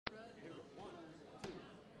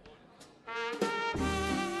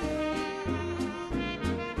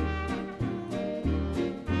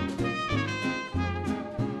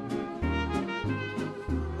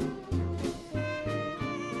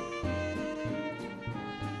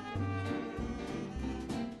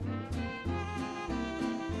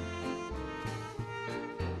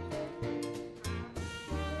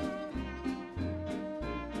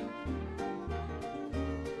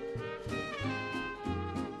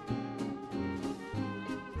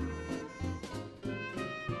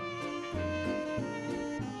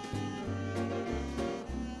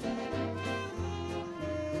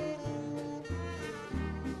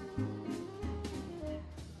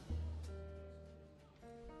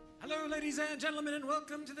ladies and gentlemen, and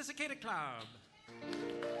welcome to the Cicada Club.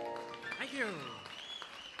 Thank you.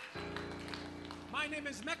 My name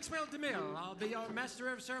is Maxwell DeMille. I'll be your master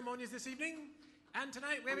of ceremonies this evening. And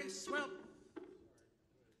tonight we have a swell...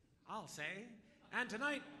 I'll say. And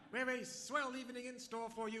tonight we have a swell evening in store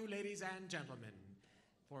for you, ladies and gentlemen.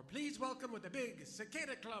 For please welcome with a big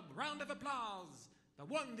Cicada Club round of applause, the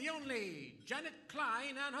one, the only, Janet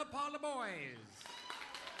Klein and her Parlor Boys.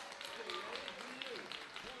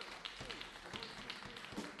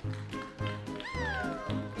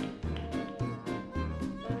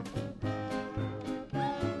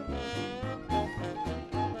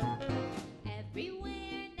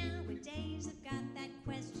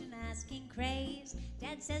 Craze.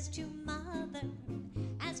 Dad says to mother,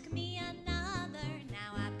 ask me another.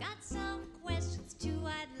 Now I've got some questions too.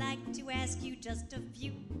 I'd like to ask you just a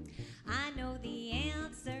few. I know the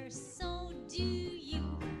answer, so do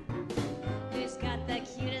you. Who's got the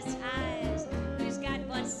cutest eyes? Who's got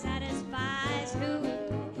what satisfies? Who?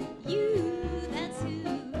 You, that's who.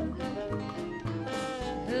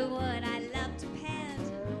 Who would I love to pet?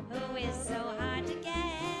 Who is so hard to get?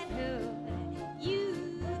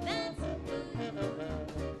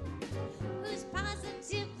 Who's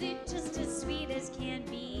positively just as sweet as can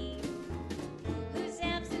be? Who's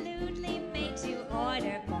absolutely made to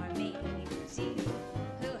order for me? See,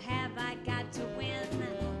 who have I got to win?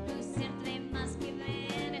 Who simply must give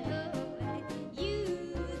in? Who?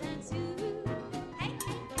 You, that's who. Hey,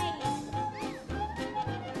 hey,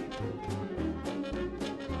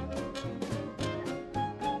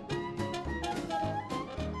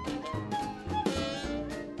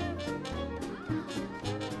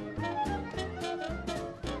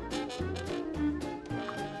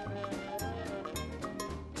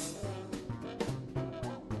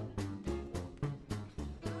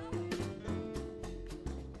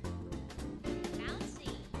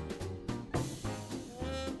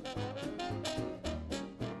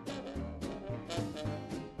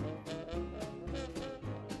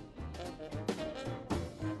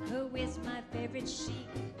 Who is my favorite chic?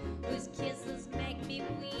 Whose kisses make me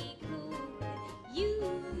weak? Who?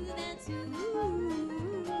 You, that's who.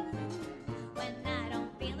 When I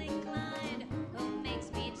don't feel inclined, who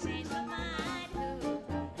makes me change my mind? Who?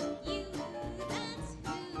 You, that's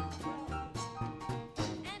who.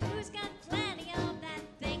 And who's got plenty of that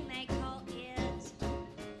thing they call it?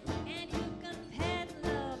 And who can pet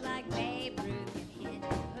love like Babe Ruth can hit?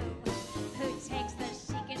 Who takes the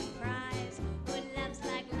chic and prize? Who loves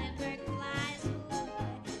like Lindbergh flies?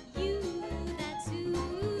 Who? You, that's who.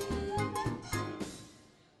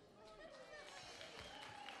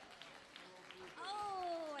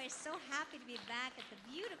 Oh, we're so happy to be back at the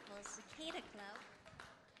beautiful Cicada Club.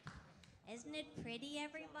 Isn't it pretty,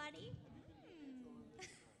 everybody?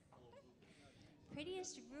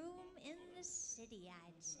 Prettiest room in the city,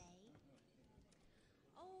 I'd say.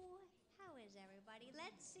 Oh, how is everybody?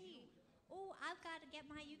 Let's see. Oh, I've got to get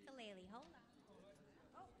my ukulele. Hold on.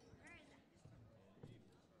 Oh, where is it?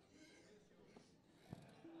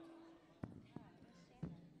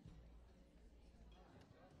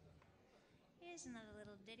 Here's another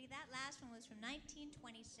little ditty. That last one was from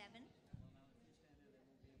 1927.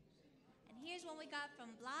 And here's one we got from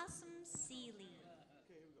Blossom Seeley.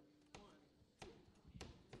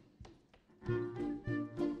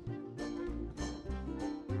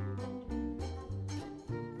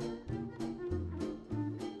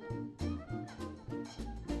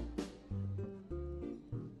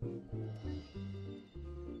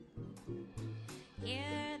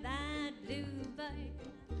 Hear that bluebird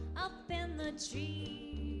up in the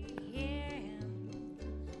tree. Hear him,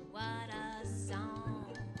 what a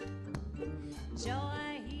song.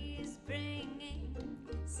 Joy he's bringing,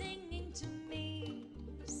 singing to me,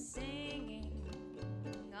 singing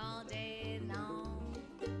all day long.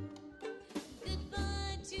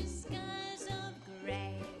 Goodbye to skies of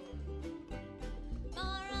gray, for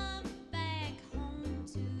I'm back home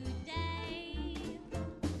today.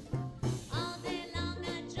 All day long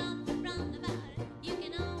I jump around about it. You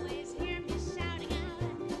can always hear me shouting out,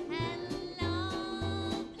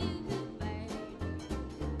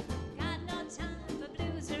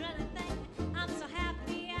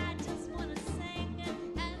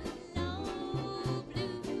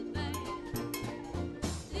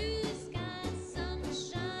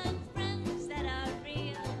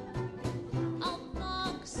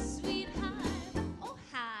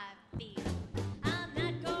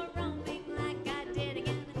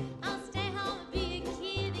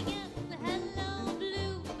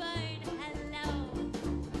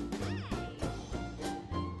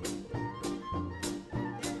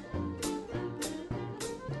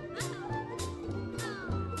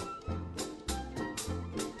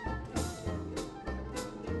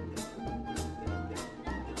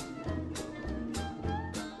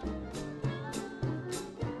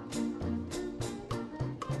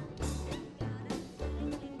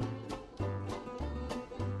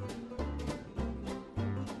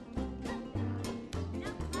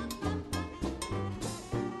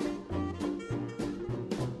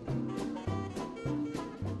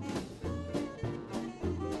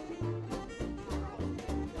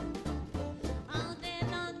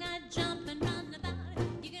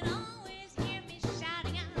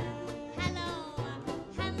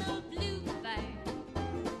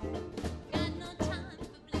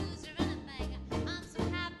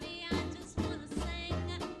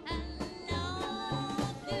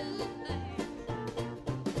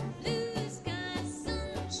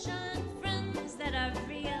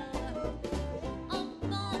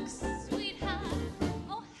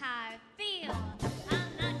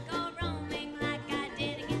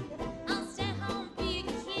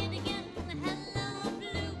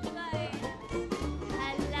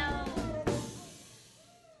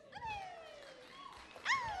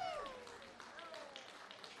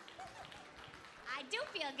 do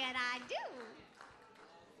feel good, I do.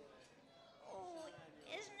 Oh,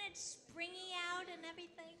 isn't it springy out and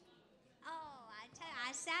everything? Oh, I tell you,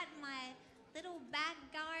 I sat in my little back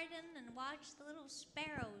garden and watched the little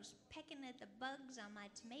sparrows pecking at the bugs on my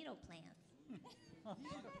tomato plants. Oh,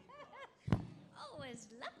 it was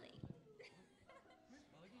lovely.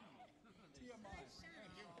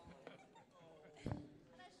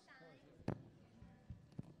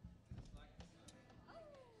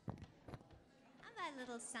 How about a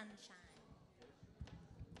little sunshine?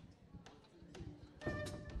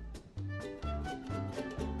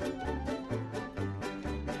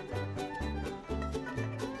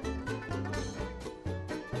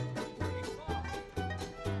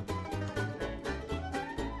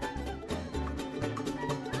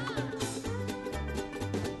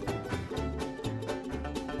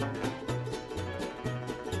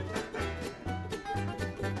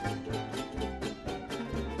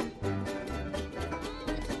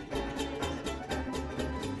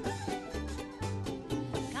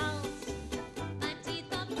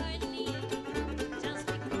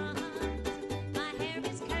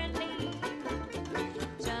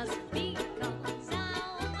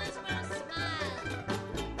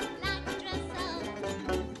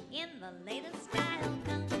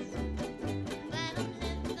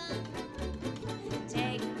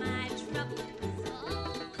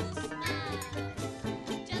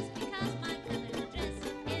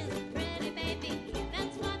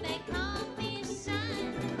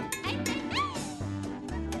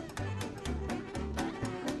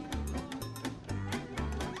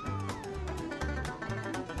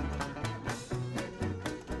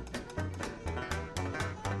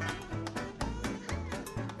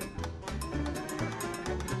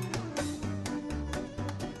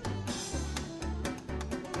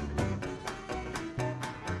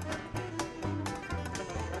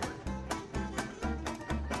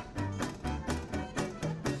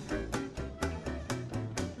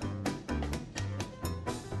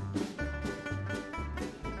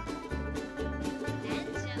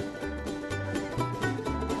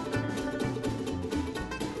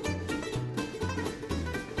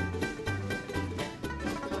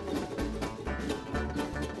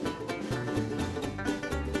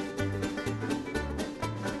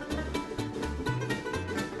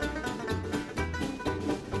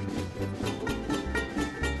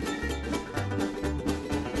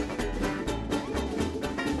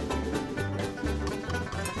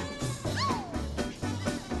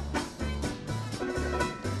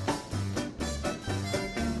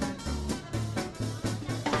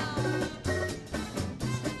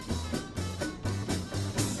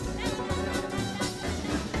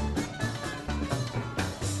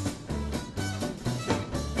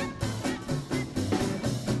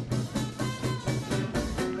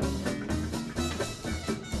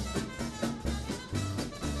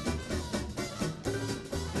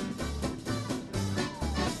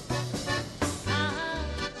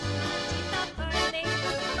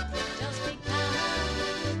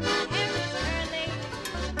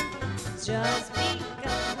 Just because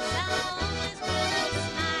I always wear a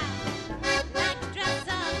smile, like a dress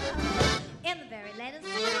up in the very latest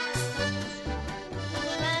style.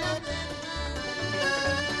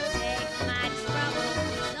 Take my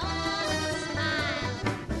troubles on a smile.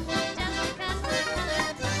 Just because my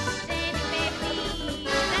color's shady, baby,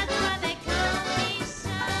 that's why they call me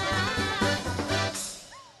shy.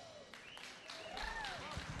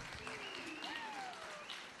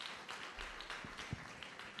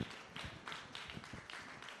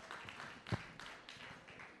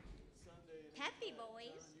 Happy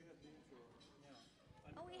boys.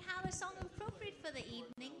 Oh, we have a song appropriate for the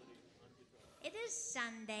evening. It is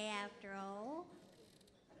Sunday after all.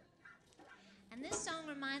 And this song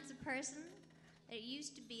reminds a person that it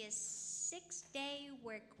used to be a 6-day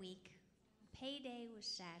work week. Payday was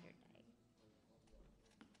Saturday.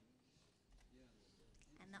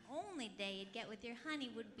 And the only day you'd get with your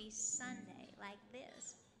honey would be Sunday, like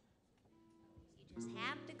this. You just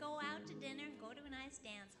have to go out to dinner and go to a nice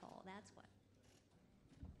dance hall. That's what.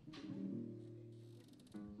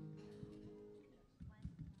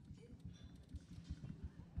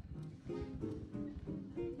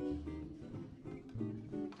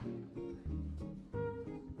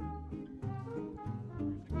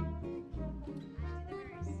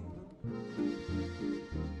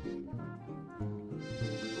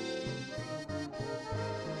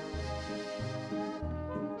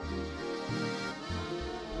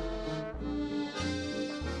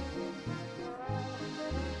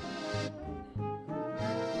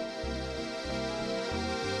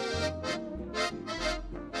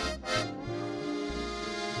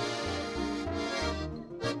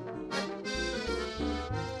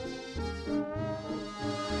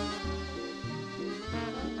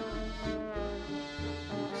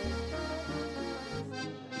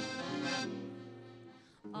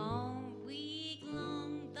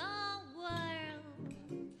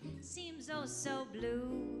 oh so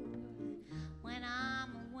blue. When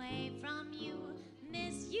I'm away from you,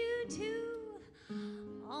 miss you too.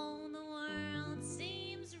 Oh, the world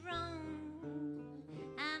seems wrong,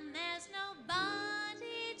 and there's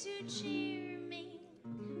nobody to cheer me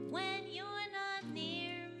when you're not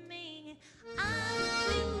near me. I'm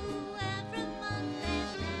blue every Monday,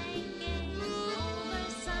 thinking over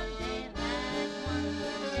Sunday, that one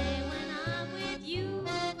day when I'm with you.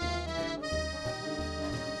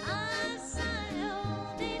 I sigh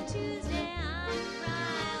all day Tuesday, I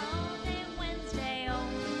cry all day Wednesday. Oh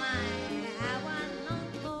my, how I long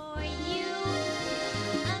for you.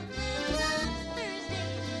 And then on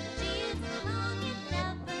Thursday, gee, it's long it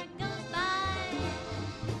never goes by.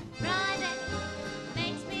 Friday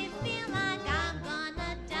makes me feel like I'm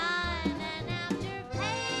gonna die. Then after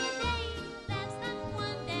payday, that's the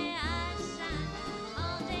one day I shine.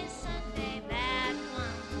 All day Sunday, that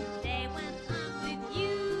one day when I'm with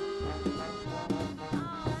you.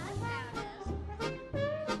 Oh, that's how it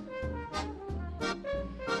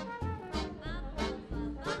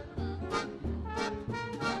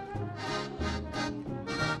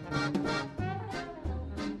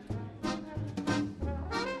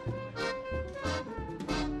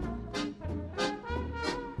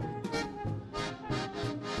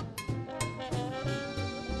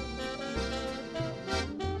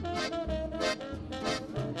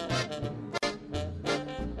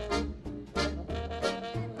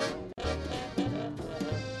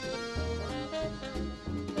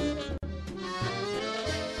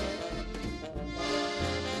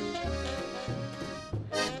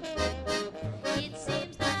It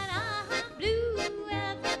seems that I'm blue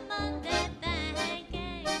every Monday,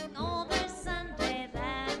 thinking over Sunday,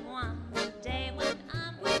 that one day when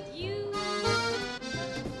I'm with you.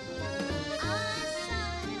 I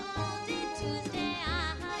sigh all day Tuesday,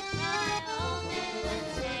 I cry all day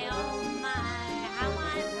Wednesday. Oh my, how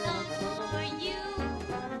I long for you.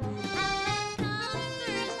 And then comes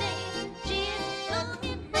Thursday, gee, it's long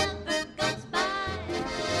it never goes by.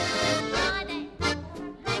 Friday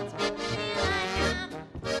makes me feel like I'm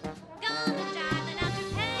gonna die. Then after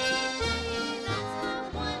payday, that's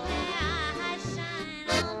the one day I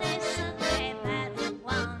shine. All day Sunday, that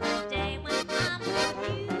one day when I'm with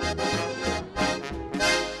you.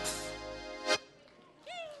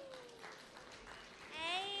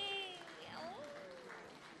 Hey, oh,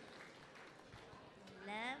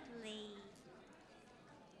 lovely.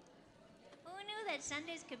 Who knew that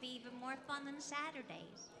Sundays could be even more fun than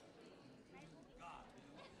Saturdays?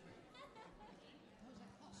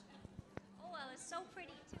 Oh, well, it was so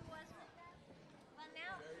pretty too, wasn't it?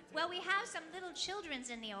 Well, we have some little children's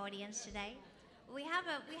in the audience today. We have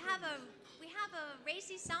a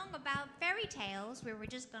racy song about fairy tales we were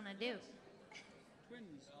just gonna do.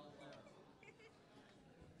 Twins.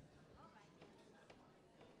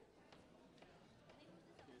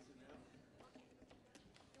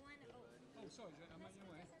 Oh, sorry, I'm out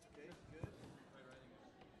your way.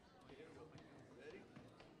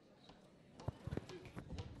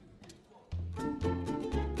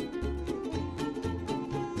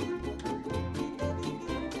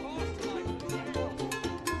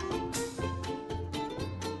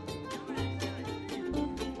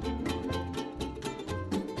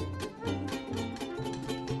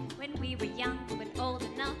 When we were young but old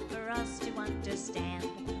enough for us to understand,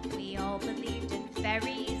 we all believed in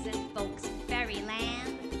fairies and folks in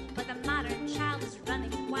fairyland. But the modern child is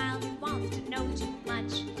running wild and wants to know too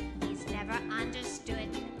much. He's never understood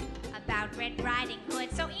about Red Riding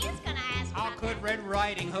Hood, so Ian's gonna ask How about could that. Red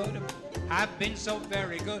Riding Hood have been so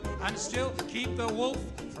very good and still keep the wolf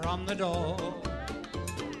from the door?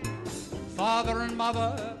 Father and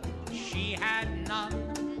mother, she had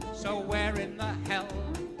none, so where in the hell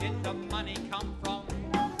did the money come from?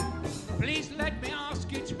 Please let me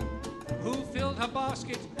ask it, who filled her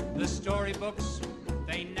basket? The storybooks,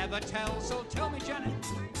 they never tell, so tell me, Janet.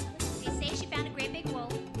 They say she found a great big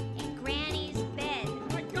wolf in Granny's bed,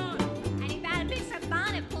 My God! and he found a big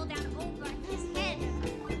sunbonnet pulled down over his head.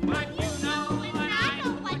 But you know, And I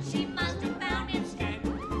know what she must have found instead.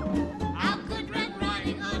 How could Red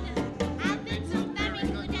Riding Hood have been so very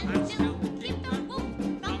good and still keep the wolf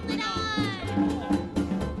from the door?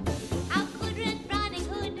 How could Red Riding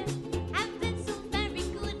Hood have been so very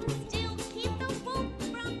good and still keep the wolf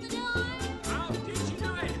from the door? how did she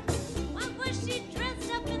do it? Why was she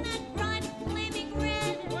dressed up in that bright flaming red?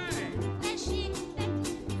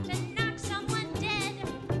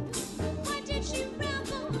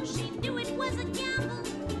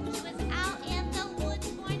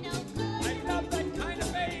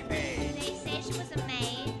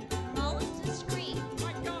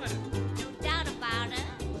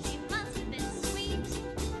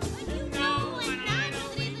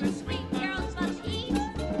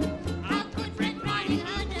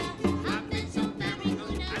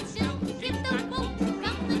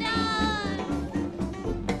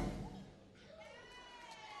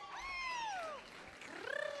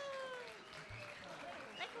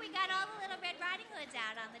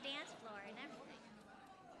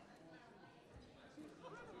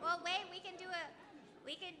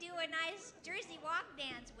 We can do a nice Jersey walk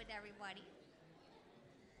dance with everybody.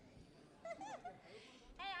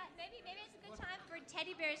 Hey, maybe it's a good time for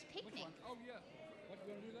Teddy Bear's picnic. Oh, yeah. What,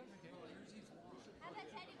 you want to do that? Okay. How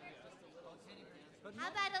about Teddy Bear's picnic?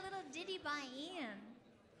 How about a little ditty by Ian?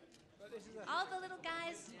 All the little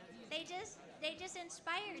guys, they just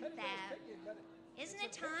inspired that. Isn't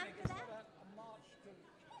it time for that?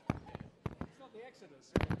 It's not the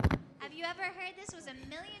Exodus. Have you ever heard this was $1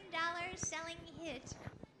 million selling hit?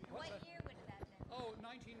 What year would that have been? Oh,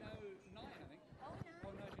 1909, I think. Oh, no.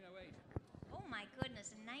 Oh, 1908. Oh, my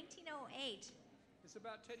goodness, in 1908. It's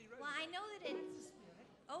about Teddy Roosevelt. Well, I know that it's...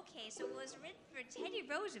 Okay, so it was written for Teddy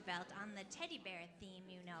Roosevelt on the teddy bear theme,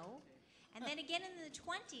 you know. And then again in the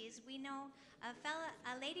 20s, we know a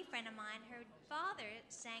lady friend of mine, her father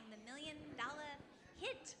sang the $1 million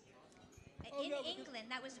hit in England.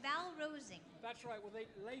 That was Val Rosing. That's right. Well,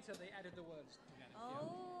 later they added the words together.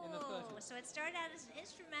 Oh, in the 30s. So it started out as an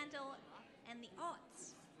instrumental in the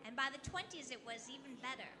aughts. And by the 20s, it was even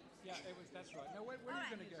better. Yeah, it was. That's right. Now, where are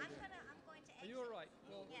you going to go? I'm going to Are you all right?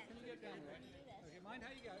 Well, yes. Can you get down there? Okay, mind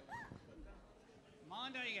how you go.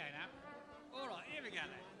 Mind how you go now. All right, here we go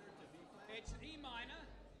then. It's E minor.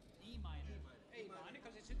 E minor. E minor,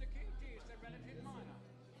 because it's in the key G. It's the relative minor.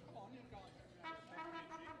 Come on, you guys.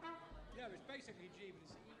 No, it's basically G, but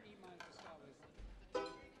it's E minor to start with.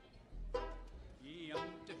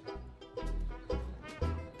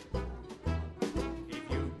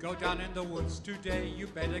 If you go down in the woods today, you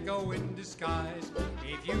better go in disguise.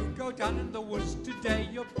 If you go down in the woods today,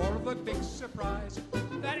 you're full of a big surprise.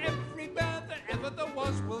 That every bear that ever there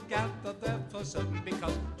was will gather there for certain,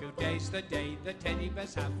 because today's the day the teddy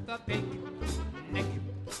bears have the picnic.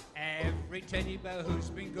 Every teddy bear who's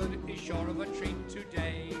been good is sure of a treat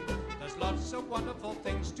today. There's lots of wonderful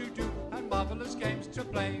things to do and marvelous games to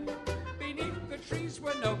play. Beneath the trees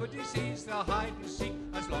where nobody sees, they'll hide and seek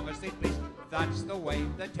as long as they please. That's the way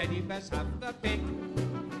the teddy bears have the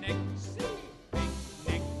picnic.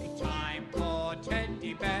 Picnic time for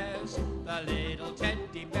teddy bears. The little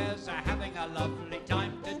teddy bears are having a lovely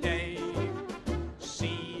time today.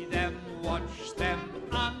 See them, watch them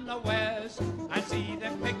unawares, and see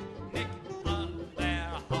them picnic on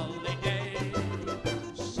their holiday.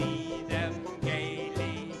 See them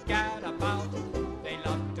gaily gad about. They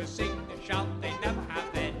love to sing and shout, they never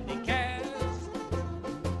have any cares.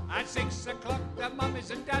 At 6 o'clock their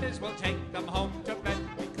mummies and daddies will take them home to bed,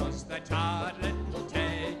 because they're tired little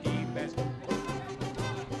teddy bears.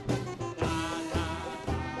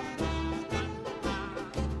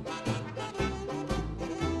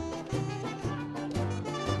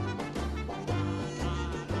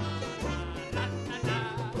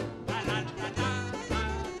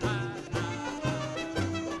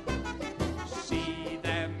 See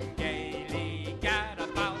them gaily gad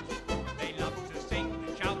about. They love to sing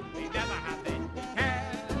and shout, they never have any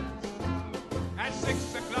cares. At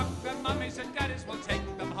 6 o'clock their mummies and daddies will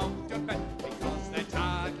take them home to bed, because they're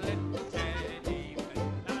tired little teddy bears.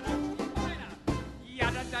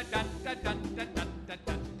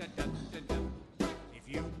 If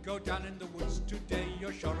you go down in the woods today,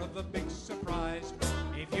 you're sure of a big surprise.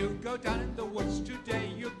 If you go down in the woods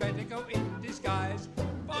today, you better go in disguise.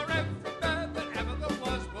 For every bear that ever there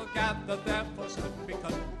was will gather there for certain,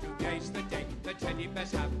 because today's the day the teddy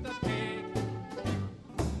bears have the pig.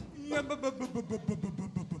 A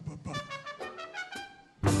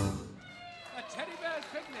teddy bear's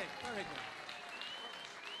picnic. Very good.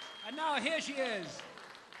 And now here she is.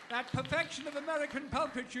 That perfection of American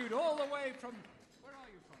pulchritude all the way from... Where are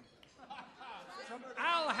you from? From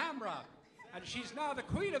Alhambra. And she's now the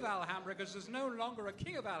queen of Alhambra, because there's no longer a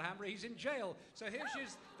king of Alhambra. He's in jail. So here she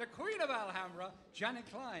is, the queen of Alhambra, Janet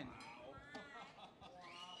Klein.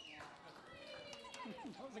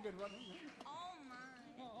 That was a good one. Oh, my.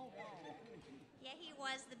 Oh, wow. Yeah, he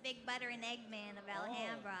was the big butter and egg man of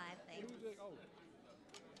Alhambra, I think.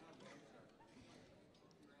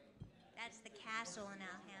 That's the castle in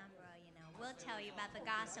Alhambra, you know. We'll tell you about the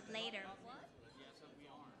gossip later. What?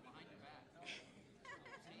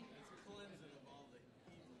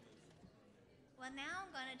 Well, now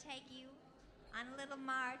I'm going to take you on a little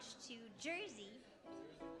march to Jersey.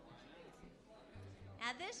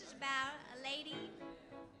 Now, this is about a lady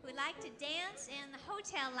who liked to dance in the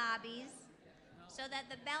hotel lobbies so that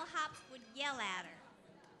the bellhops would yell at her.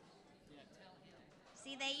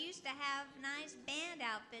 See, they used to have nice band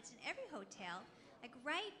outfits in every hotel. Like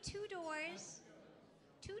right two doors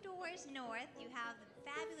north, you have the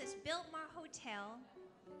fabulous Biltmore Hotel.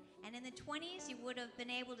 And in the 20s, you would have been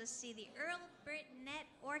able to see the Earl Burnett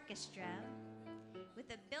Orchestra with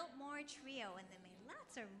the Biltmore Trio, and they made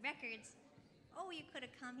lots of records. Oh, you could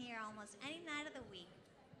have come here almost any night of the week.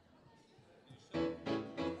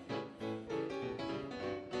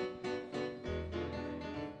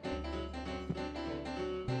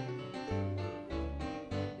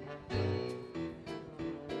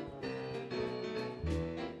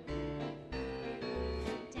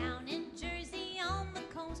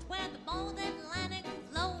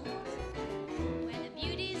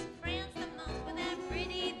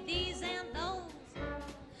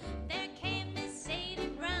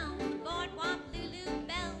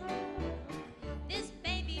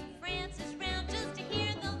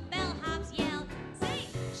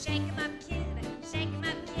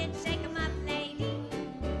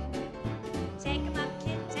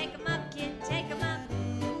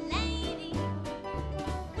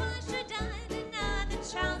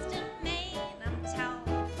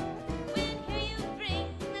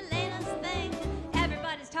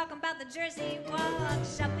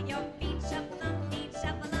 shuffle your feet, shuffle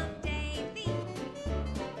them daily.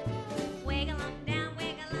 Wiggle 'em down,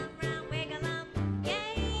 wiggle 'em round, wiggle 'em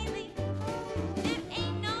gaily. There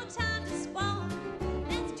ain't no time to squall.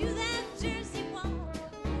 Let's do that Jersey walk.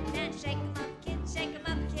 Now shake 'em up, kid, shake 'em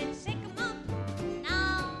up, kid, shake 'em up.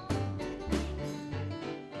 Now.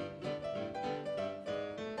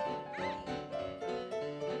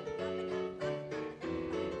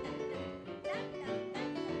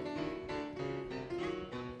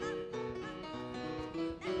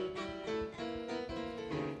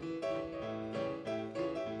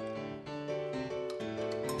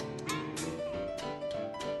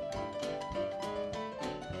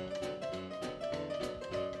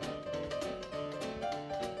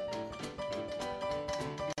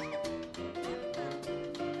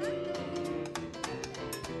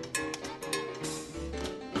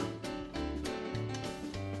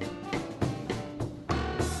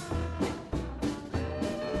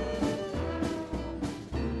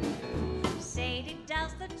 Sadie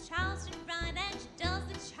does the Charleston ride and she does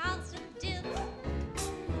the Charleston dip.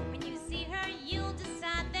 When you see her, you'll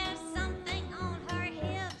decide there's something on her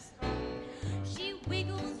hips. She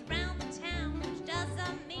wiggles round the town, which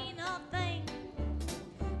doesn't mean a thing.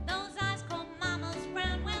 Those eyes call mama's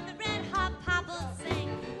round when the red hot poppers sing.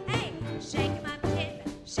 Hey, shake 'em up, kid,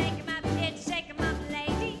 shake 'em up, kid, shake 'em up,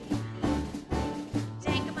 lady.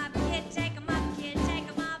 Take 'em up, kid, take 'em up, kid, take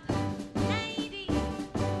 'em up, lady.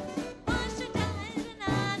 Once you died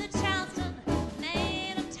another Charleston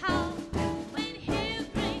made 'em talk. When he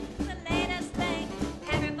brings the latest thing,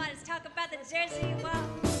 everybody's talking about the Jersey walk.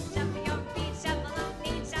 Shuffle your feet, shuffle them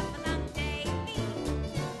feet, shuffle them daily.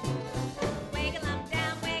 Wiggle 'em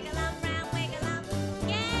down, wiggle 'em round, wiggle 'em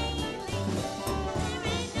gaily. There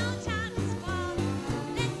ain't no time to squall.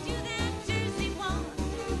 Let's do that Jersey walk.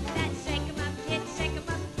 That shake 'em up, kid, shake 'em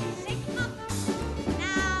up, kid, shake 'em up.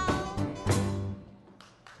 Now.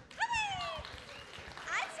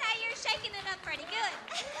 I'd say you're shaking it up pretty good.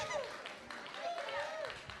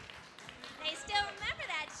 They still remember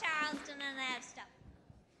that Charleston and that stuff.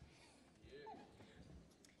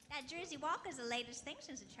 That Jersey walk is the latest thing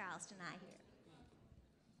since the Charleston, I hear.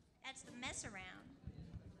 That's the mess around.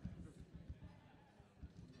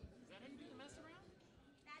 Is that how you do the mess around?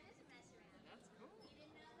 That is a mess around. That's cool. You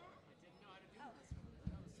didn't know that? I didn't know how to do the mess around.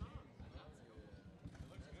 I know the song. That's cool.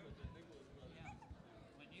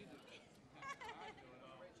 When you do it.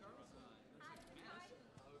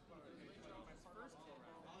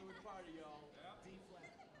 Hollywood party, y'all. D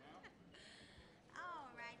flat.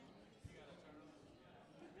 Alrighty.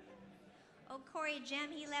 Oh, Corey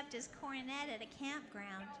Gemme, he left his cornet at a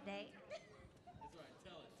campground today.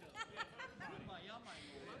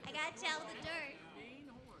 I gotta tell the dirt.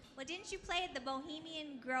 Well, didn't you play at the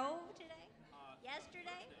Bohemian Grove today?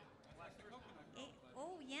 Yesterday?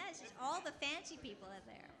 Oh, yes. All the fancy people are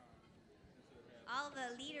there. All the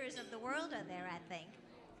leaders of the world are there, I think.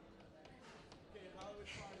 Okay, Hollywood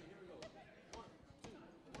party. Here we go.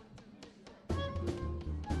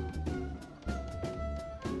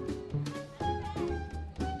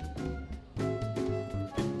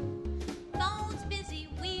 Phone's busy,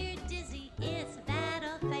 we're dizzy, it's that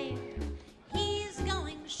affair. He's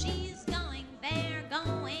going, she's going, they're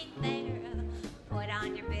going there. Put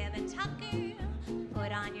on your bib and tucker,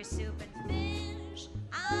 put on your soup and fish.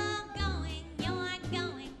 I'm going, you're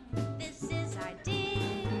going, this is our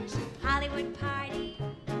dish. Hollywood party,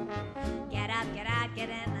 get up, get out, get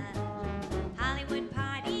in the Hollywood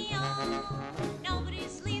party, oh, nobody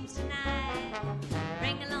sleeps tonight.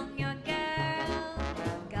 Bring along your girl,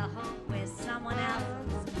 go home with someone else.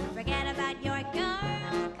 Forget about your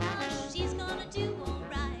girl, 'cause she's gonna do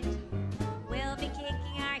alright. We'll be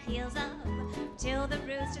kicking our heels up till the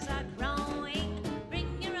roosters are crowing.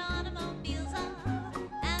 Bring your automobiles up,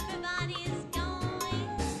 everybody's going.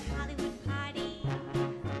 Hollywood party,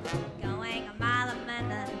 going a mile a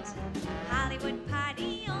minute. Hollywood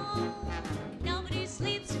party, oh, nobody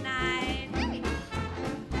sleeps tonight.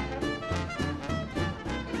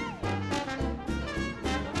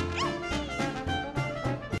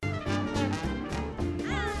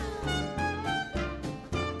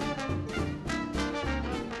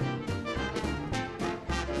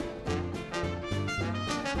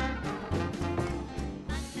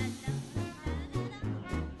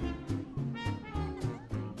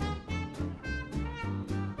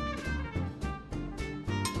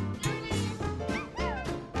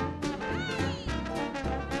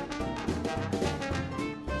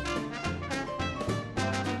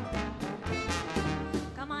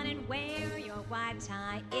 Come on and wear your white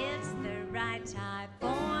tie. It's the right tie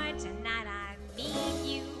for tonight. I meet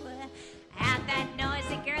you at that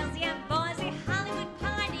noisy, girlsy, and boysy Hollywood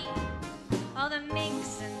party.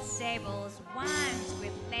 wines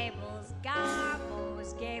with labels,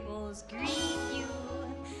 garbos, gables greet you.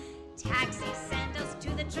 Taxi send us to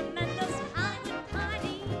the tremendous Hyman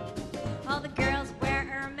party. All the girls wear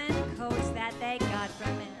ermine coats that they got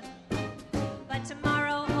from him. But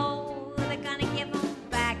tomorrow, oh, they're gonna give them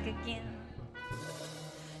back again.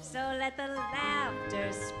 So let the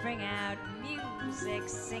laughter spring out, music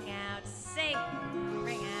sing out, sing,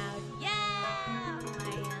 ring out, yeah,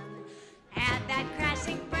 man. At that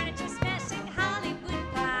crashing, furniture smashing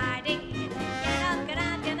Hollywood party.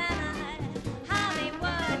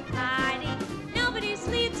 Hollywood party. Nobody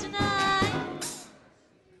sleeps tonight.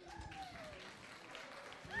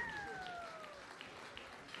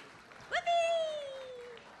 Whoopee!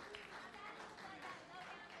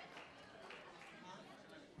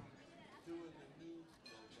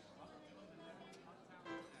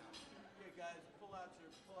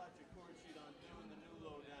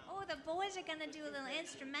 Oh, the boys are gonna do a little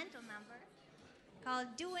instrumental number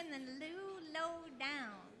called "Doing the Low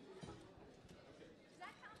Down." Does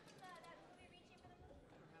that come from that movie Reaching for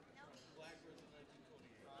the Moon?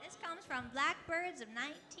 No. This comes from Blackbirds of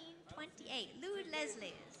 1928. Lou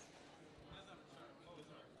Leslie's.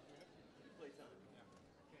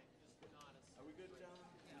 Are we good, John?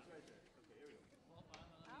 He's right there. Okay, here we go.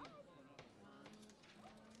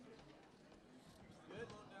 Good?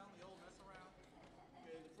 Slow down the old mess around.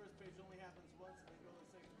 Okay, the first page only happens once, and then go to the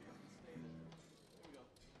second page and stay there. Here we go.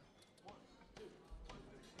 1, 2, 1,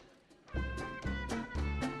 2.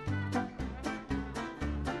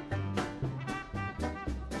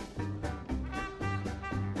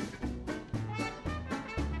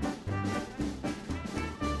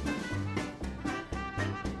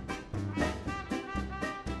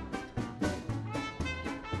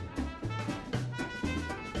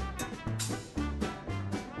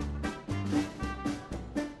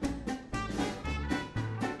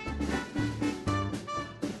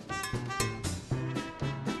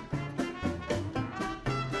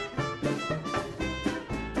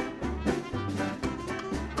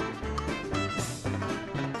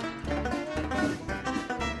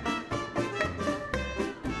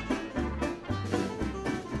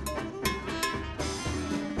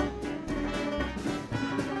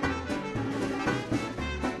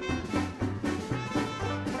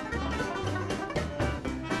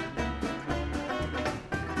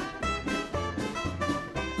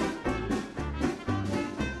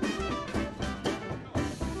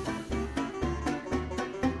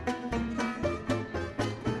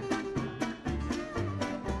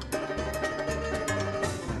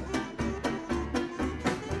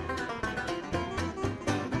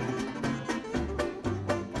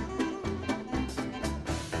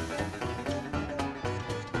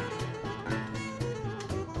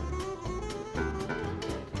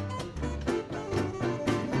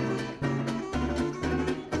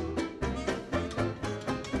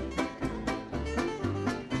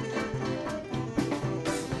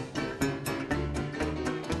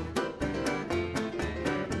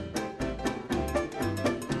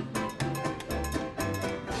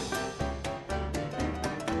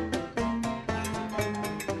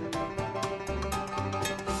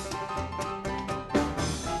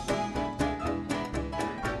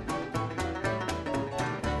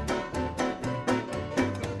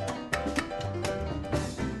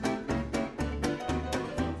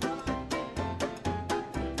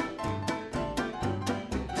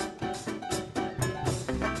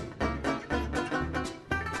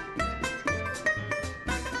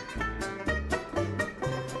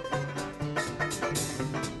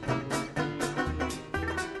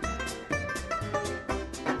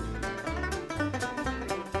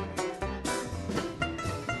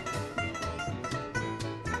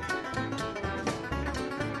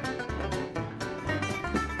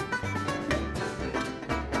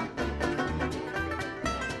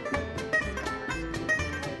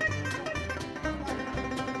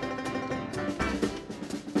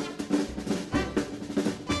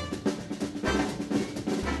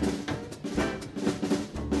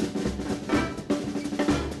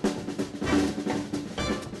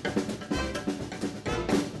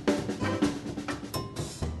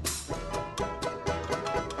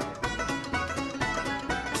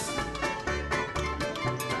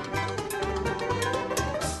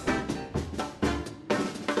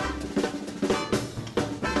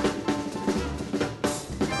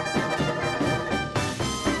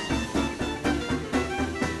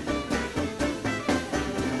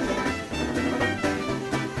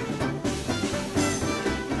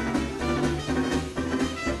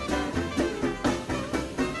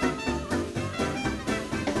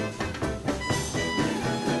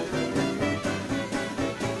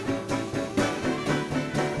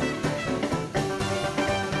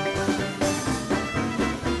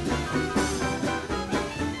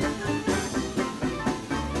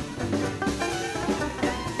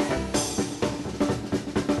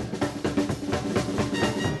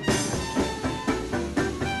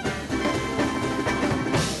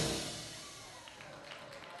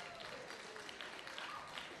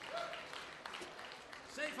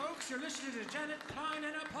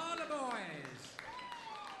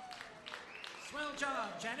 Swell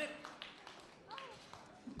job, Janet.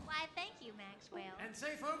 Why, thank you, Maxwell. And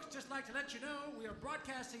say, folks, just like to let you know, we are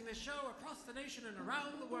broadcasting this show across the nation and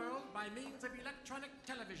around the world by means of electronic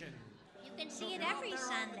television. You can So see if it you're every out there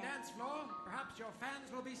on the Sunday. dance floor, perhaps your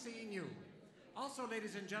fans will be seeing you. Also,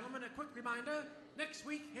 ladies and gentlemen, a quick reminder, next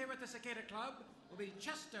week here at the Cicada Club will be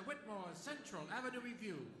Chester Whitmore's Central Avenue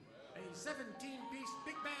Review, a 17-piece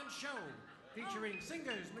big band show featuring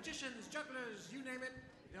singers, magicians, jugglers, you name it.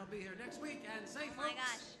 They'll be here next week, and say, Oh my folks,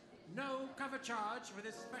 gosh. no cover charge for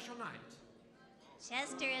this special night.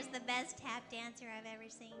 Chester is the best tap dancer I've ever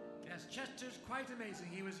seen. Yes, Chester's quite amazing.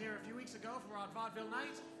 He was here a few weeks ago for our vaudeville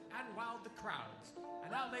night and wowed the crowds.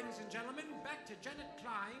 And now, ladies and gentlemen, back to Janet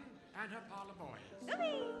Klein and her Parlor Boys.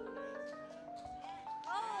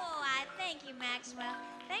 Oh, I thank you, Maxwell.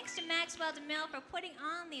 Thanks to Maxwell DeMille for putting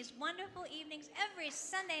on these wonderful evenings every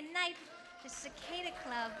Sunday night. The Cicada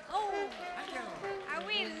Club. Oh, Thank you. are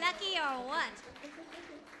we lucky or what?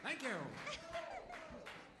 Thank you.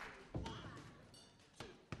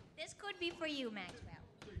 This could be for you, Maxwell.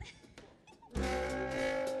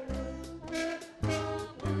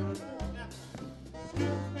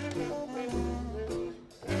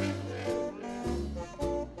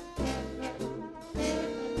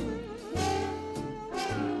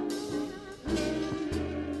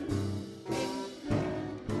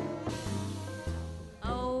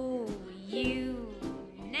 Oh, you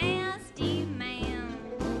nasty man,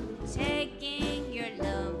 taking your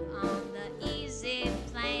love on the easy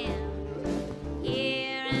plan.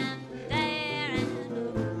 Here and there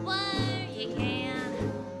and where you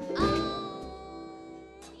can. Oh,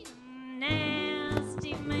 you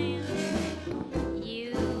nasty man,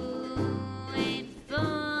 you ain't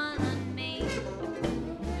fooling me.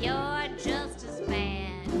 You're just as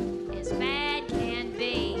bad can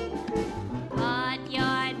be. But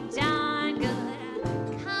you're darn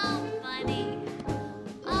good company.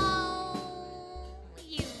 Oh,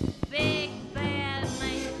 you big bad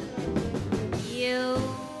man. You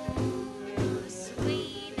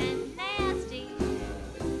sweet and nasty.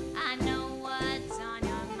 I know what's on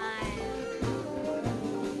your mind.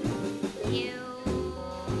 You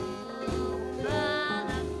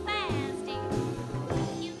bother fasty.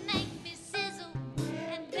 You make me sizzle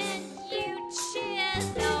and then you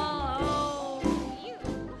chisel. Oh, you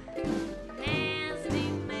nasty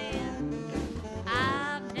man.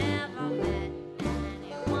 I've never met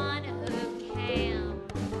anyone who can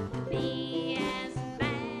be as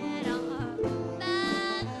bad or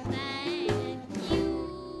better than you.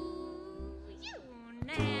 You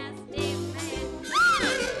nasty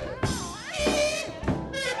man.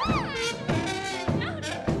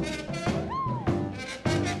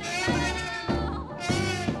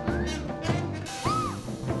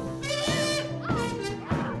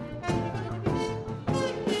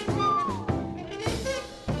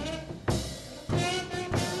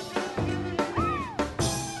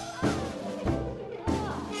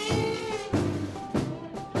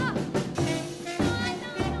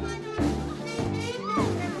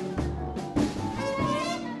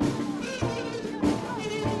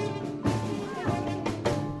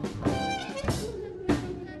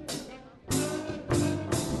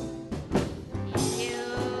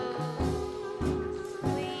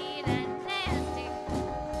 Sweet and nasty,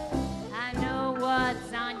 I know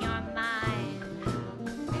what's on your mind.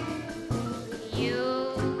 You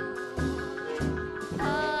full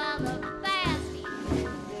of fasty,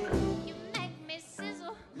 you make me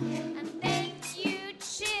sizzle and then you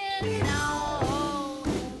chisel. Oh,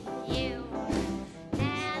 you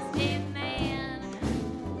nasty man,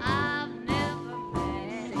 I've never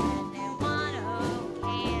met anyone who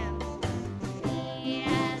can be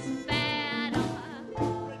as bad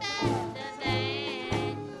or better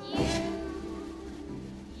than you.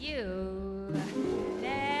 You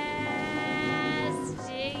nasty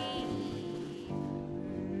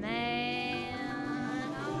man.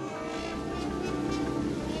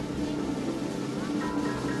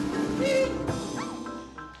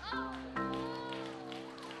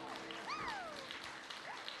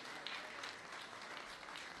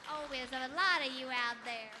 Oh, there's a lot of you out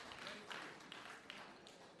there.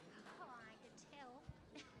 Oh, I could tell.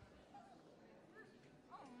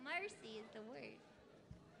 Oh, mercy is the word.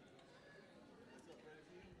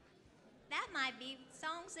 That might be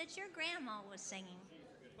songs that your grandma was singing.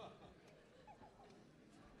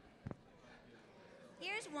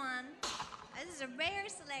 Here's one. This is a rare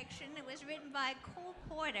selection. It was written by Cole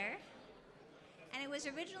Porter, and it was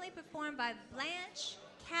originally performed by Blanche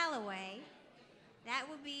Calloway. That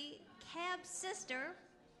would be Cab's sister,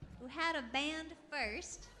 who had a band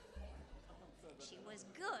first. She was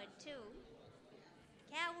good, too.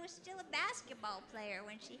 Cal was still a basketball player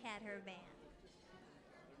when she had her band.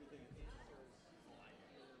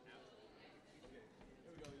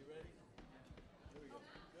 Here we go. You ready? Here we go.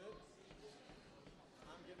 Good?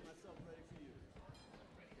 I'm getting myself ready for you.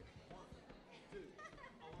 One, two,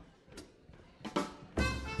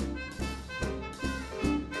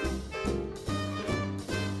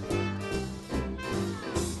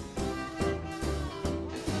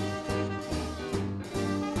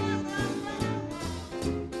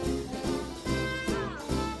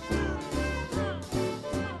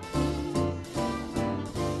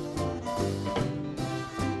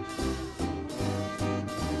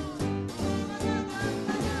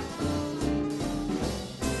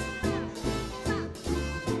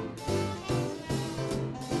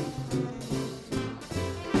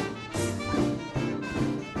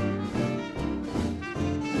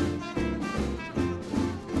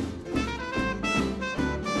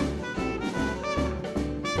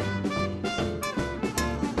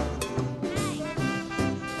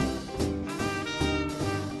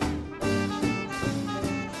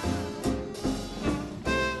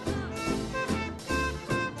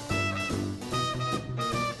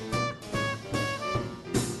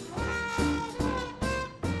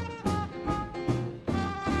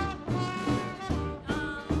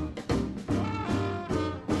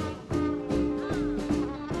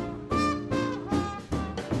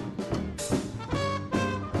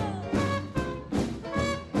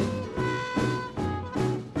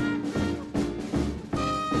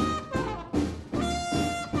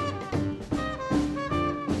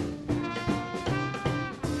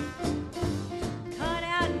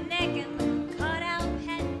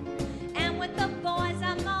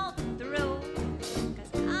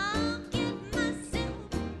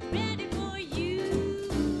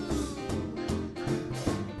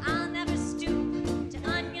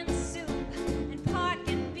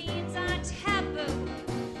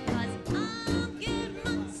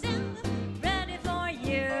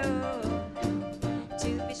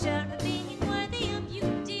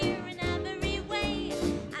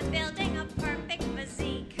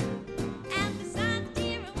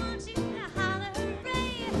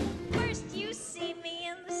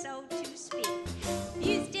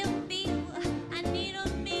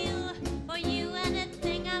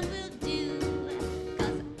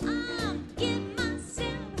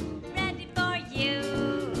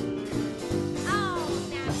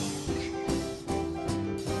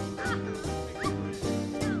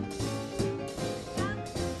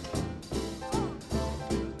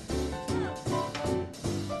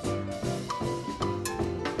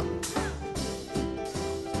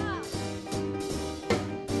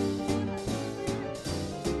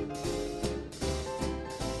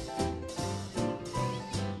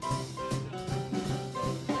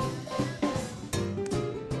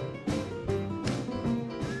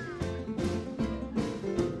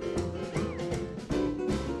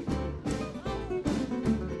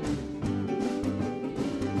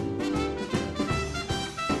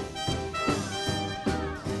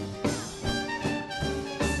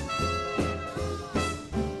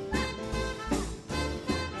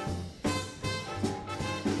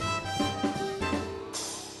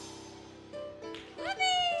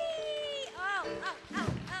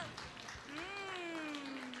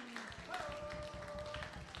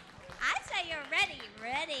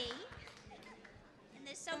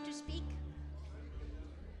 so to speak.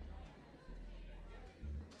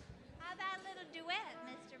 How about a little duet,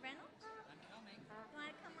 Mr. Reynolds? I'm coming. You want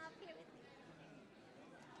to come up here with me?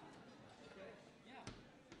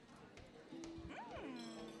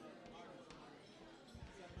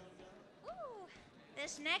 Ooh,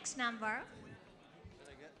 this next number,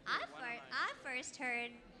 I first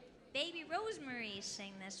heard Baby Rosemary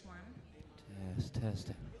sing this one.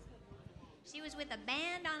 Test. She was with a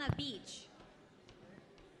band on a beach.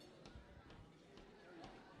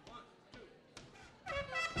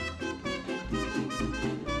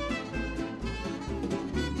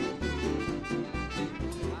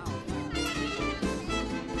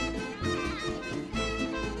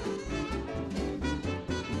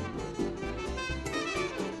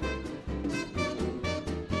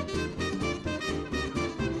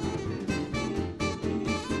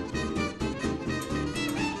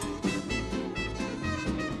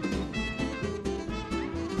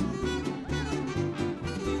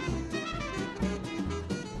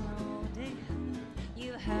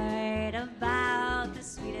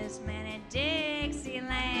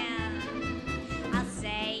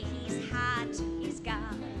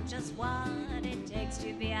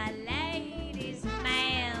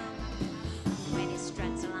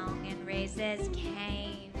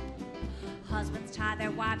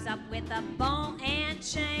 rocks up with a ball and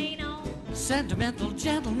chain. Oh, Sentimental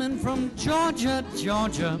gentleman from Georgia,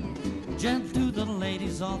 Georgia, gentle to the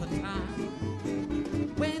ladies all the time.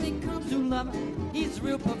 When it comes to love, he's a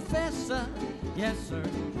real professor. Yes, sir,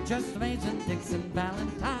 just amazing Dixon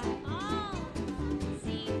Valentine. oh.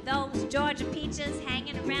 See those Georgia peaches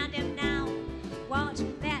hanging around him now. Won't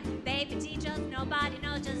you let baby teach us? Nobody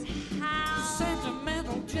knows just how.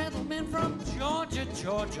 Sentimental gentleman from Georgia,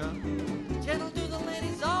 Georgia, gentle to the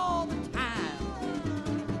ladies all the time.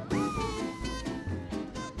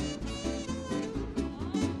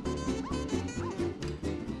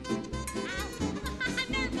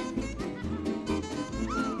 I'm nervous.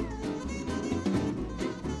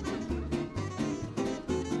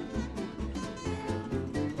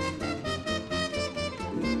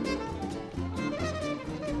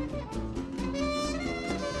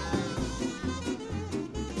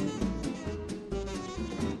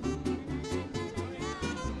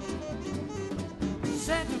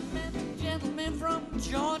 Sentimental gentleman from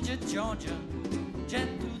Georgia, Georgia,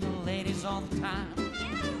 gentle to the ladies all the time.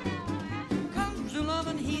 Comes to love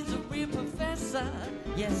and he's a real professor.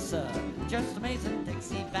 Yes, sir, just amazing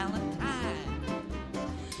Dixie Valentine.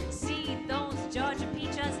 See those Georgia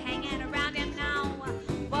peaches hanging around him now.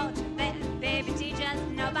 Won't you let baby teach us?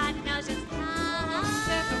 Nobody knows just how.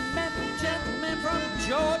 Sentimental gentleman from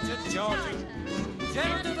Georgia, Georgia,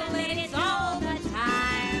 gentle to the ladies all the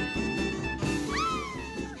time.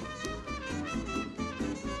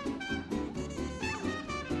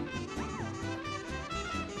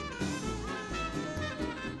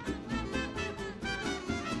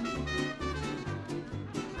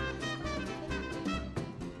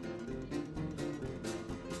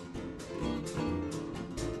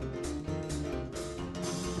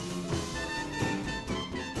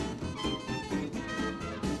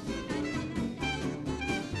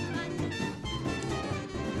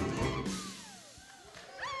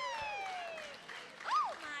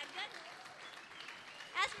 Oh my goodness.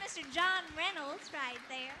 That's Mr. John Reynolds right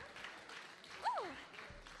there. Ooh.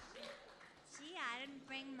 Gee, I didn't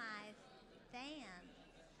bring my fan.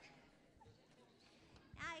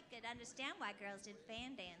 I could understand why girls did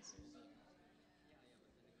fan dances.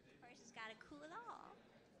 First, it's got to cool it off.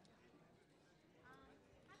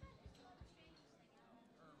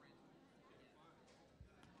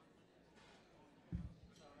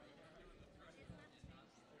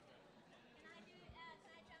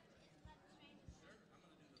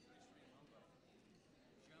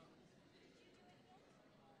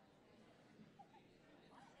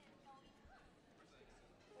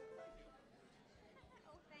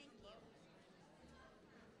 Oh, thank you.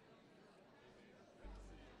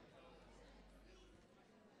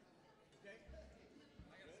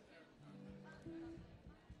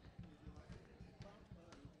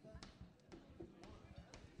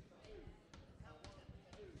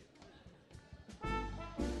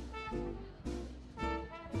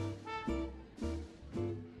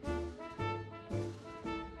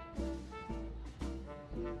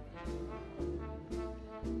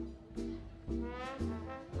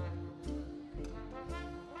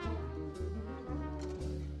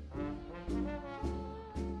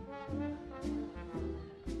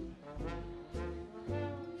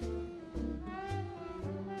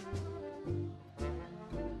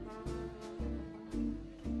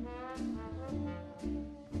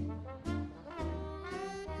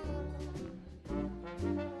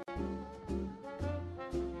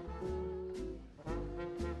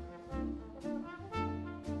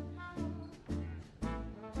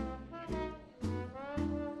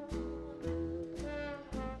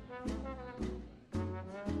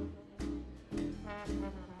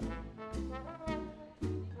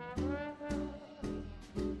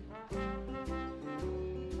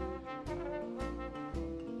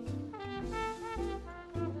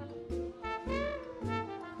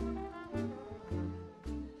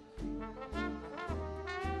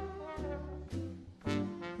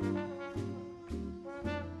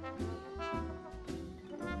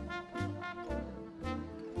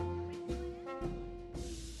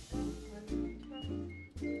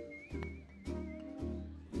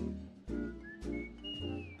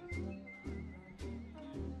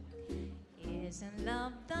 Isn't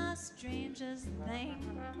love the strangest thing?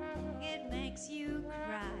 It makes you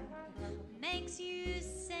cry, makes you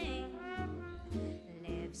sing,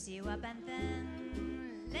 lifts you up and then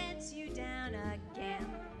lets you down again.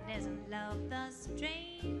 Isn't love the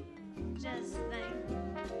strangest thing?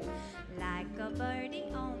 Like a birdie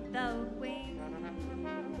on the wing,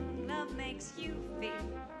 love makes you feel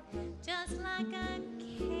just like a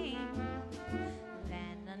king.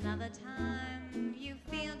 Then another time you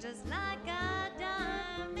feel just like a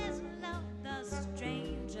dime.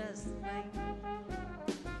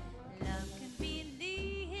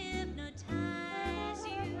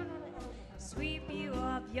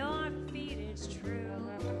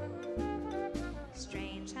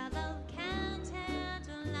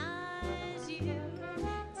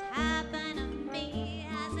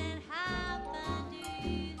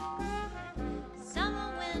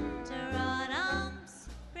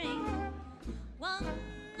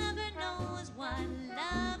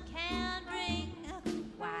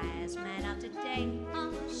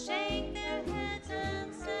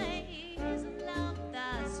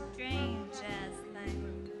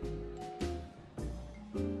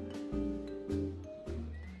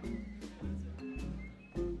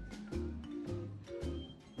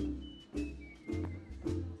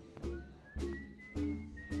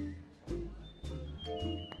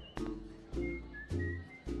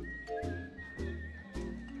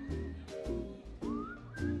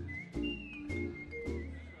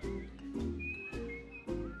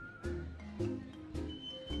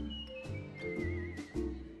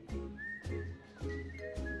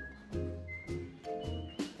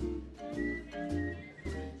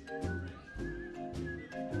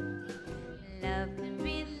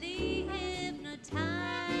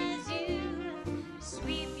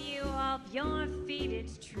 indeed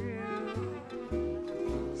it's true.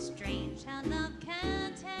 Strange how love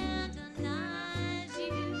can tantalize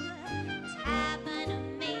you. It's happened to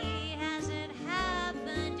me, has it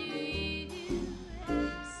happened to you?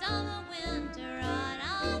 Summer, winter,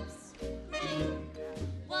 autumn, spring.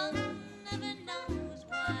 One never knows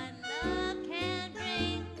what love can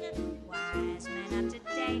bring. Wise men of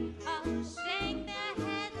today all shake their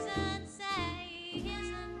heads and say,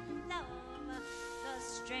 isn't love the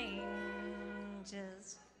strangest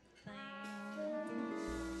thing?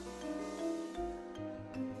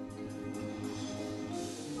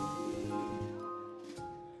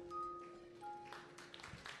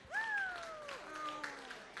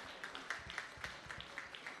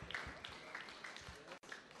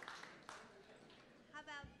 How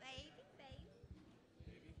about baby, baby?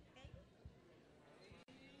 Baby?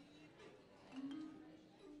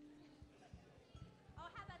 Oh,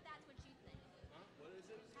 how about that's what you think? Huh? What is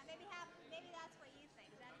it? Maybe that's what you think.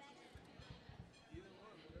 Is that better? Either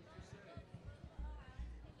one, whatever you say.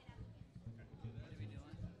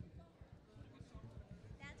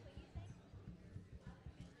 That's what you think?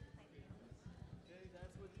 Okay,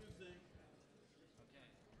 that's what you think.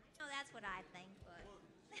 No, that's what I think, but. One,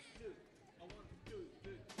 two. I want 2,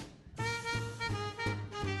 3.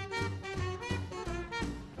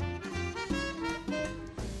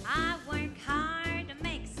 I work hard to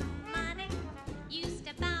make some money. You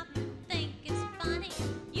step out and think it's funny.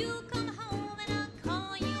 You come home and I'll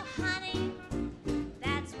call you honey.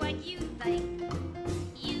 That's what you think.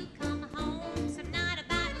 You come home some night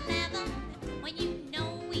about 11 when you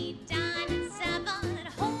know we dine at 7. And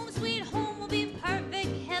home sweet home will be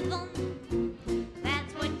perfect heaven.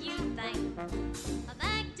 That's what you think. I've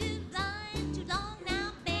acted blind too long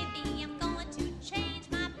now, baby. I'm going to change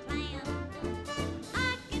my plan.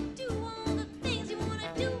 I can do all the things you want to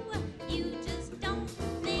do. You just don't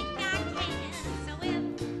think I can. So if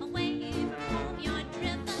away from home you're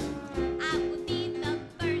driven, I would be the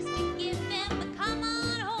first to give in. But come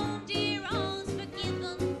on home, dear, all's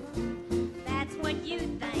forgiven. That's what you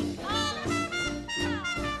think.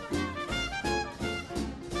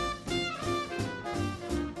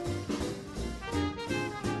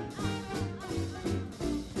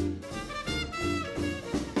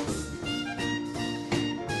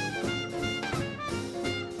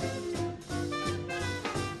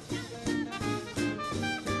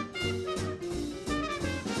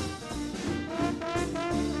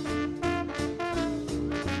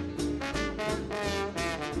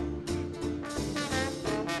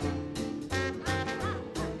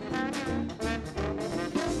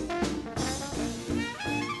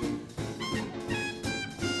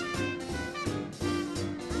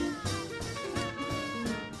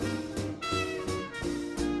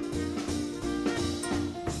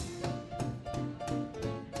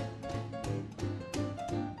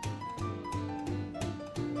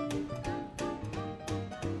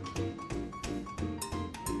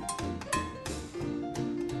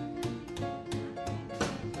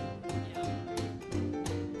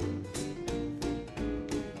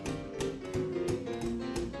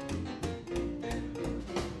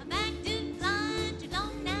 I've acted blind too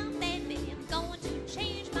long now, baby. I'm going to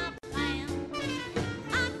change my plan.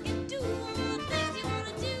 I can do all the things you want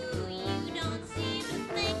to do. You don't seem to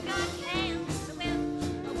think I can. So if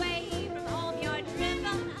away from home you're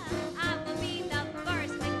driven, I will be the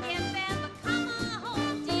first to give in. But come on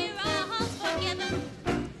home, dear, all's forgiven.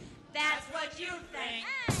 That's what you think.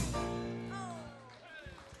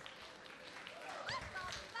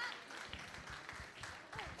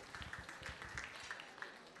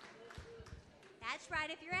 That's right.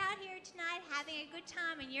 If you're out here tonight having a good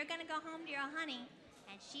time and you're going to go home to your honey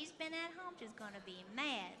and she's been at home, she's going to be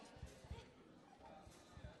mad.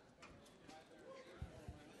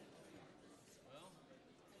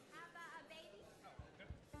 How about a baby?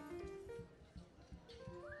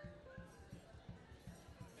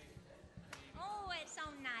 Oh, it's so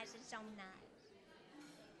nice. It's so nice.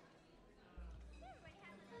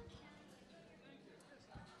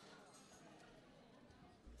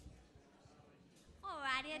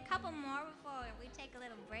 Alrighty, a couple more before we take a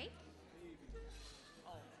little break.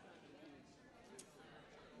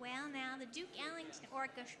 Well, now, the Duke Ellington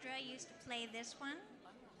Orchestra used to play this one.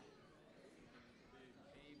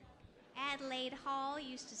 Adelaide Hall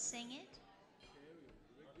used to sing it.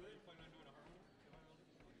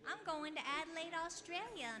 I'm going to Adelaide,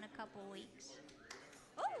 Australia in a couple weeks.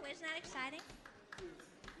 Oh, isn't that exciting?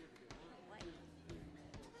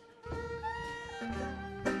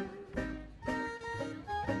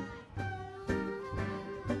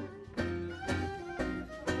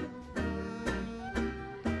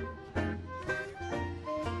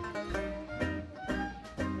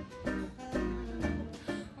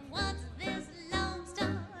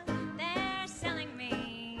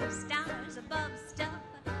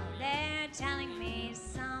 telling me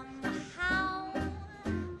somehow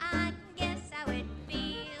I can guess how it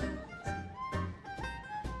feels.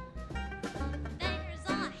 There's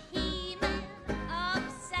a he-man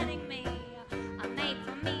upsetting me, a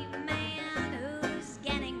made-for-me man who's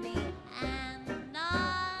getting me, and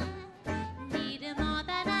I need him more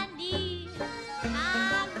than I need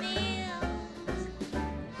my meals.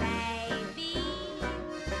 Baby,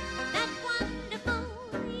 that wonderful,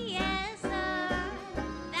 yes sir,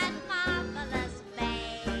 that marvelous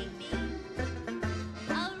baby,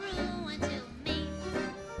 a ruin to me.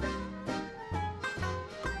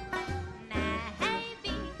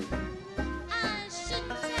 Maybe I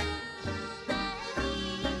shouldn't tell, maybe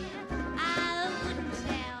I wouldn't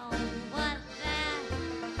tell what that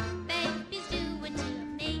baby's doing to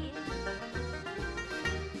me.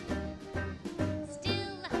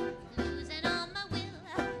 Still losing all my will,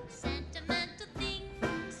 sentimental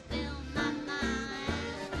things fill my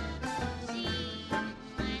mind. See,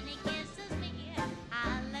 when he kisses me,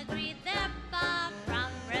 I'll agree they're far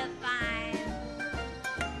from refined.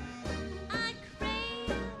 I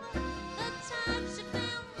crave the touch of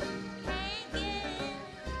him, can't get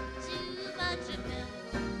too much of him.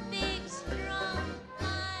 Big, strong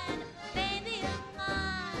mind, baby of mine.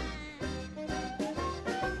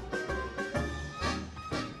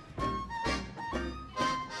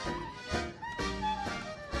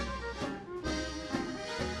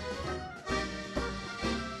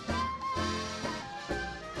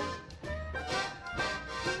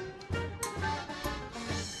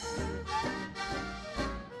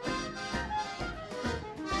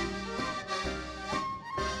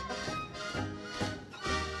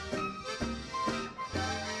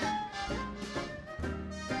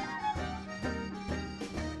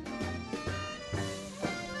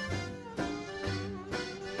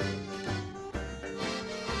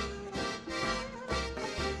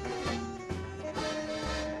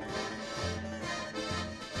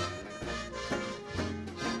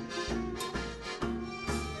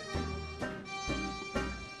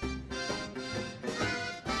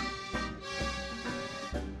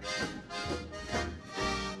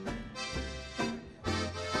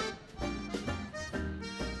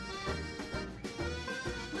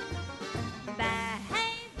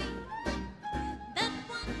 Baby, that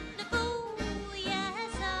wonderful,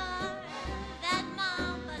 yes sir, that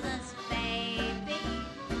marvelous baby,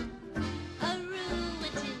 a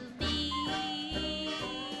ruin to me.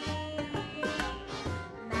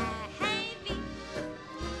 Maybe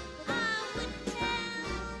I wouldn't tell,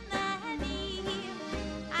 maybe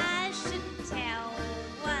I shouldn't tell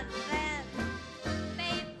what that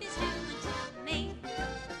baby's doing to me.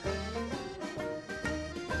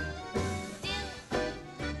 Still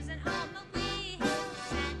losing all my will,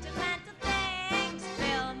 sentimental things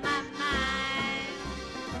fill my mind.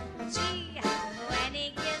 Gee, when he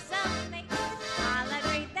kisses me, I'll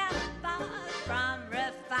agree that far from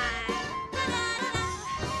refined.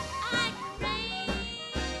 I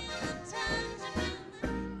crave the touch of him,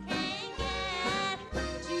 can't get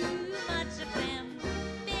too much of him.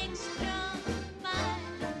 Big, strong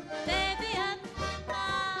mind, baby of mine.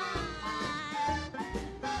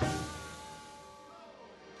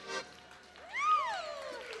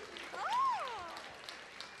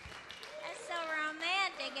 That's so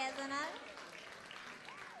romantic, isn't it?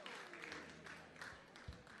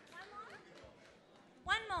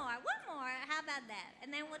 One more. How about that?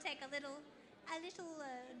 And then we'll take a little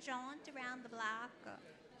jaunt around the block.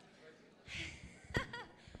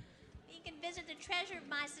 You can visit the treasure of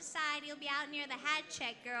my society. You'll be out near the Hat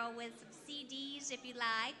Check Girl with some CDs if you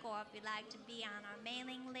like, or if you'd like to be on our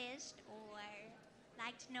mailing list, or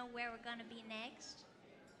like to know where we're going to be next.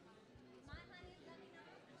 My honey's loving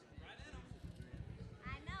arms.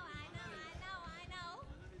 I know.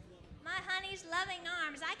 My honey's loving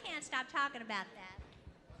arms. I can't stop talking about that.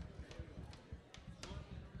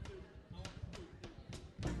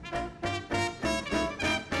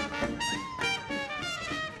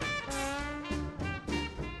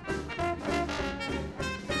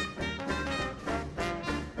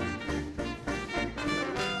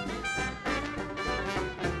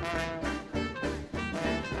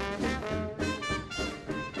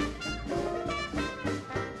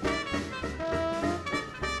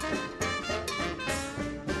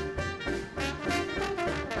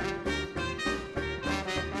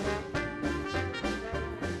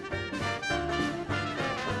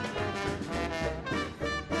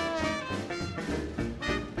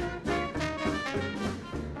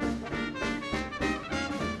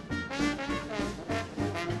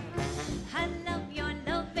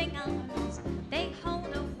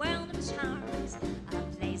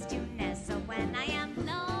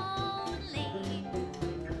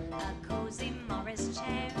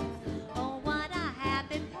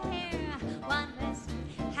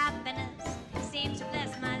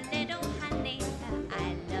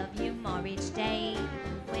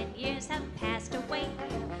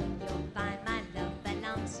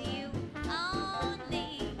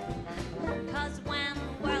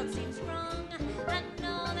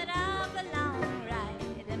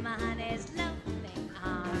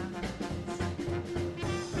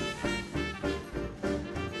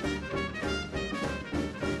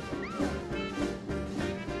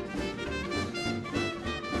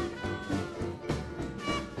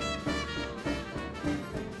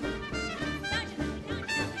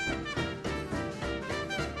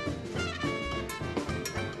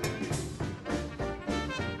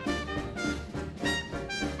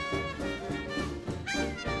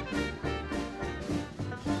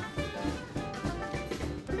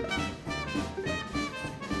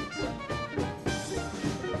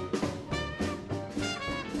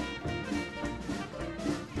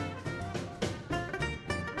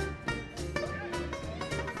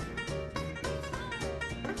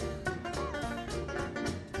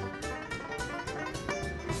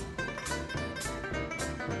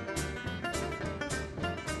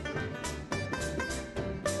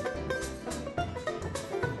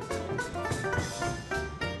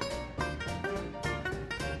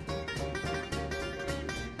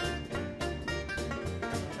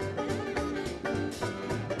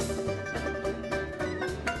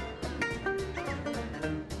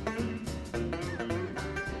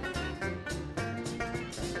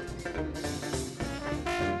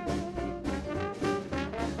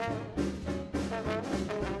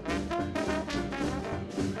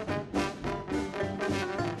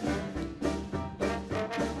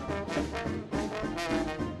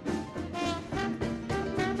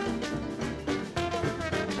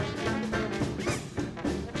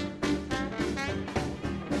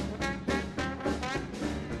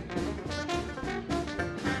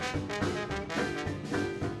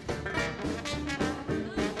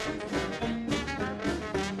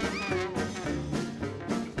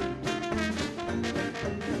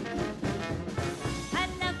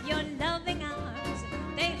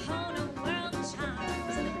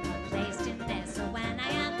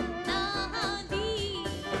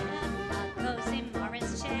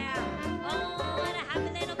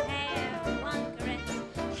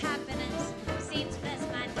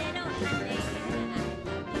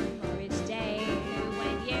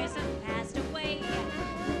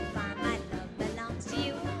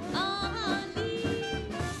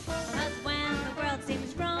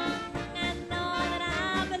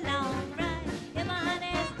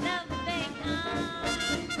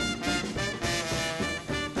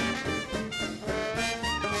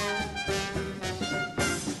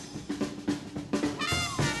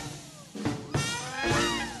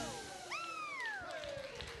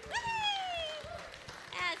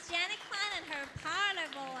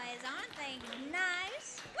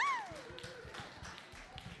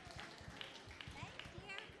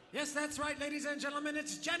 Yes, that's right, ladies and gentlemen.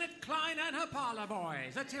 It's Janet Klein and her Parlor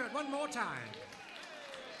Boys. Let's hear it one more time.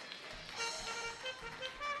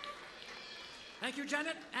 Thank you,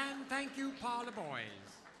 Janet, and thank you, Parlor Boys.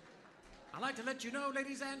 I'd like to let you know,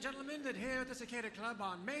 ladies and gentlemen, that here at the Cicada Club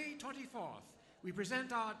on May 24th, we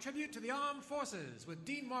present our tribute to the armed forces with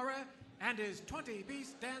Dean Mora and his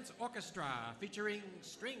 20-piece dance orchestra featuring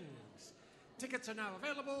strings. Tickets are now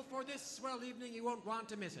available for this swell evening. You won't want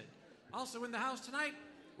to miss it. Also in the house tonight,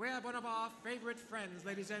 we have one of our favorite friends,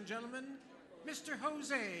 ladies and gentlemen, Mr.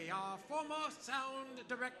 Jose, our foremost sound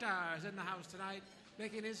director, is in the house tonight,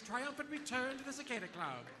 making his triumphant return to the Cicada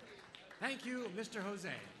Club. Thank you, Mr. Jose.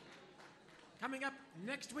 Coming up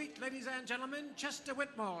next week, ladies and gentlemen, Chester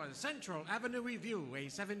Whitmore's Central Avenue Review, a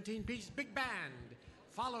 17-piece big band,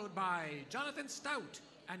 followed by Jonathan Stout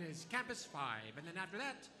and his Campus 5. And then after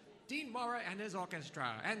that, Dean Mora and his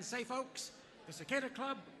orchestra. And say, folks, the Cicada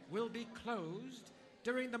Club will be closed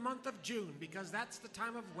during the month of June because that's the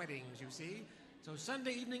time of weddings, you see. So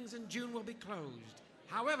Sunday evenings in June will be closed.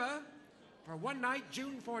 However, for one night,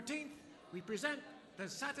 June 14th, we present the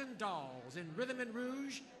Satin Dolls in Rhythm and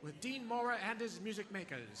Rouge with Dean Mora and his music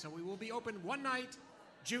makers. So we will be open one night,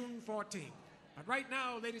 June 14th. But right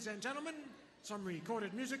now, ladies and gentlemen, some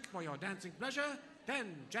recorded music for your dancing pleasure.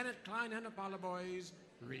 Then Janet Klein and the Parlor Boys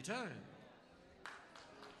return.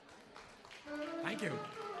 Thank you.